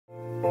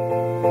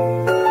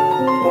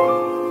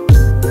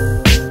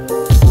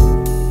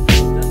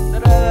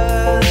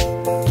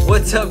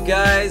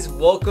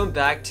welcome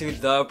back to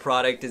The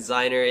Product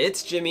Designer.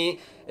 It's Jimmy.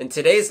 In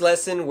today's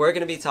lesson, we're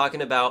going to be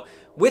talking about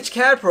which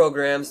CAD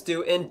programs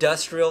do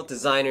industrial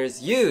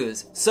designers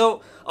use.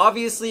 So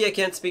obviously I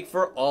can't speak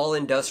for all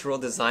industrial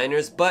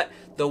designers, but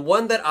the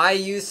one that I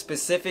use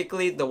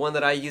specifically, the one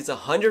that I use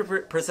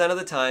 100% of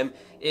the time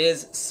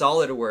is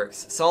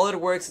Solidworks.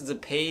 Solidworks is a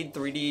paid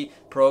 3D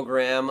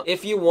program.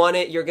 If you want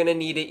it, you're going to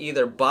need to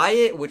either buy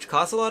it, which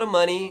costs a lot of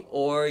money,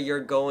 or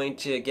you're going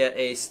to get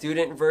a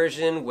student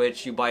version,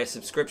 which you buy a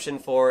subscription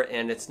for,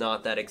 and it's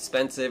not that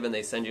expensive, and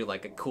they send you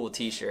like a cool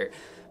t-shirt.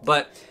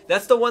 But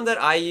that's the one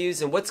that I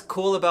use, and what's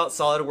cool about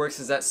SolidWorks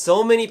is that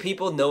so many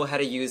people know how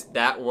to use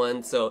that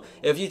one. So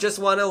if you just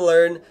want to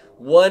learn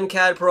one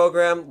CAD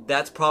program,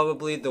 that's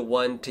probably the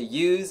one to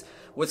use.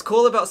 What's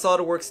cool about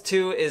SolidWorks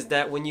too is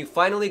that when you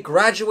finally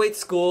graduate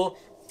school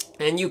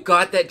and you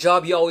got that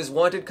job you always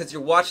wanted because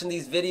you're watching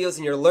these videos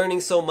and you're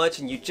learning so much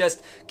and you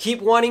just keep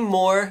wanting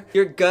more,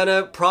 you're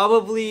gonna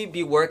probably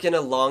be working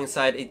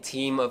alongside a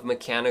team of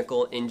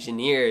mechanical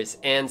engineers.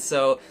 And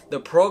so the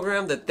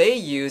program that they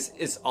use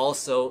is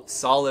also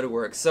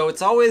SolidWorks. So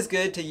it's always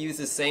good to use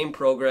the same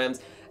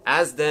programs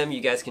as them. You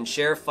guys can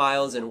share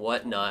files and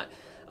whatnot.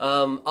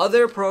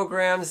 Other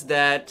programs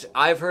that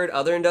I've heard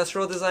other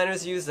industrial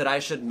designers use that I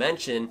should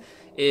mention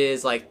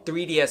is like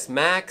 3ds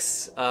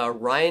Max,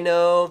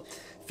 Rhino,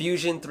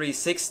 Fusion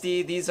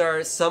 360. These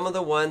are some of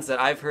the ones that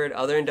I've heard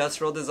other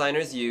industrial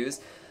designers use.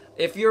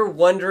 If you're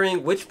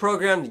wondering which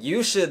program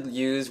you should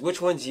use,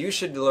 which ones you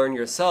should learn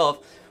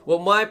yourself,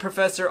 what my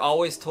professor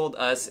always told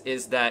us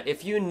is that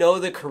if you know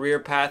the career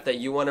path that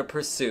you want to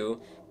pursue,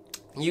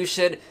 you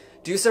should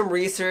do some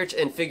research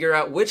and figure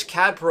out which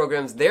CAD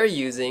programs they're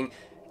using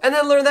and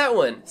then learn that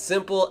one.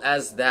 Simple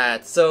as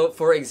that. So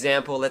for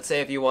example, let's say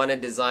if you want to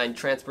design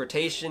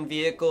transportation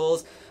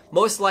vehicles,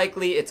 most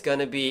likely it's going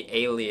to be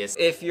Alias.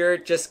 If you're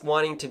just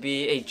wanting to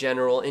be a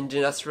general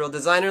industrial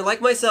designer like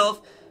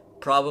myself,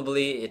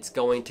 probably it's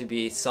going to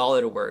be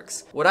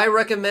SolidWorks. What I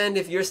recommend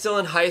if you're still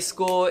in high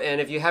school and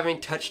if you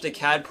haven't touched a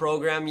CAD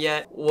program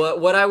yet,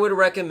 what I would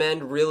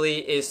recommend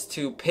really is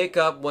to pick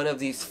up one of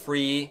these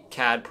free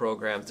CAD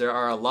programs. There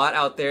are a lot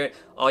out there.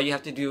 All you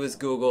have to do is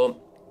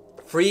Google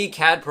free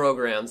CAD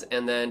programs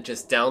and then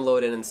just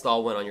download and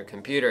install one on your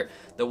computer.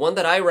 The one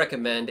that I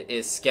recommend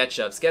is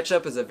Sketchup.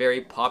 Sketchup is a very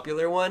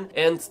popular one,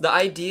 and the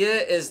idea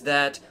is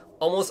that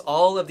almost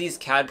all of these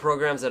CAD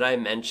programs that I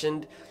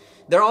mentioned,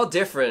 they're all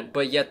different,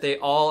 but yet they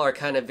all are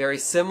kind of very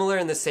similar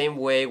in the same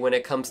way when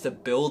it comes to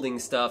building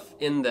stuff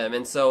in them.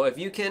 And so if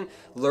you can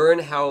learn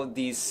how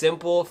these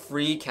simple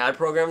free CAD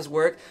programs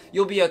work,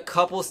 you'll be a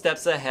couple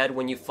steps ahead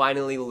when you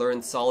finally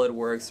learn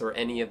SolidWorks or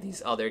any of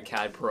these other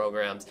CAD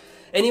programs.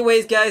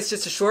 Anyways guys,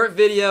 just a short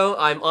video.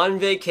 I'm on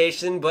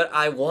vacation, but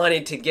I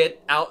wanted to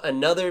get out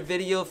another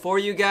video for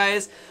you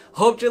guys.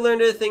 Hope you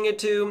learned a thing or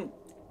two.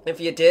 If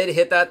you did,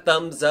 hit that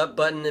thumbs up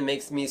button. It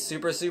makes me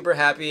super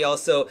happy.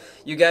 Also,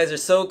 you guys are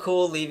so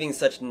cool leaving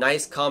such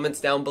nice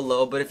comments down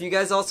below. But if you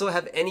guys also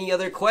have any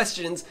other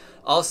questions,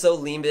 also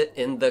leave it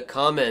in the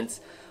comments.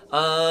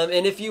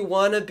 And if you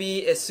want to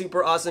be a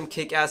super awesome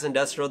kick-ass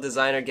industrial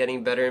designer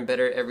getting better and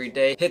better every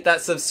day, hit that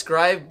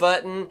subscribe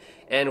button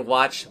and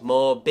watch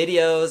more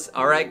videos.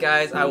 Alright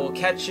guys, I will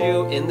catch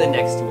you in the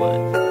next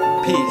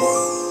one.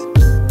 Peace.